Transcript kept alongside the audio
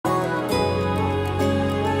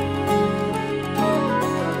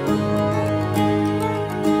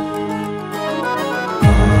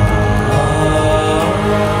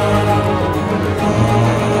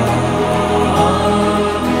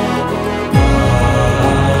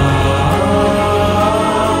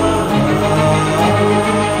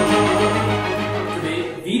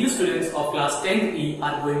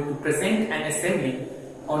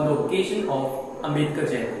occasion of Ambedkar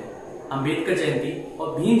Jayanti. Ambedkar Jayanti or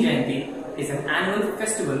BHIM Jayanti is an annual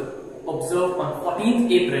festival observed on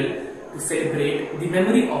 14th April to celebrate the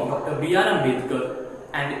memory of Dr.B.R. Ambedkar,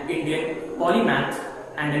 an Indian polymath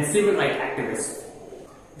and a civil rights activist.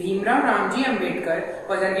 Bhimrao Ramji Ambedkar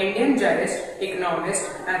was an Indian jurist, economist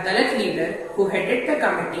and Dalit leader who headed the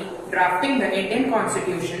committee drafting the Indian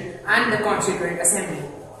Constitution and the Constituent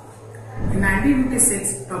Assembly. In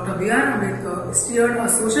 1956, Dr. B.R. Ambedkar steered a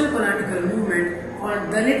social political movement called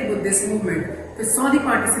Dalit Buddhist movement, which saw the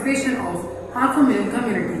participation of 500,000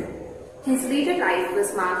 community. His later life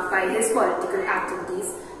was marked by his political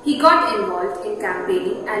activities. He got involved in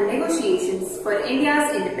campaigning and negotiations for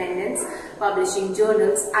India's independence, publishing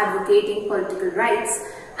journals advocating political rights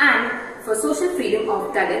and for social freedom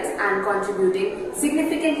of Dalits and contributing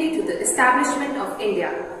significantly to the establishment of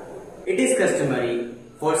India. It is customary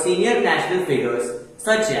for senior national figures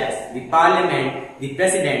such as the Parliament, the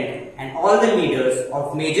President and all the leaders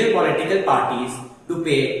of major political parties to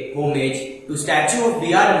pay homage to statue of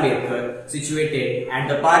B.R. Ambedkar situated at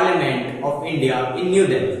the Parliament of India in New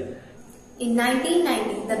Delhi. In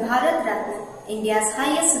 1990, the Bharat Ratna, India's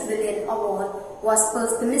highest civilian award, was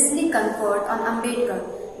posthumously conferred on Ambedkar.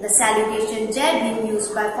 The salutation Jai Bhim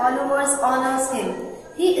used by followers honors him.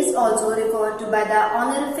 He is also referred to by the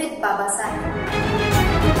honorific Baba Sahib.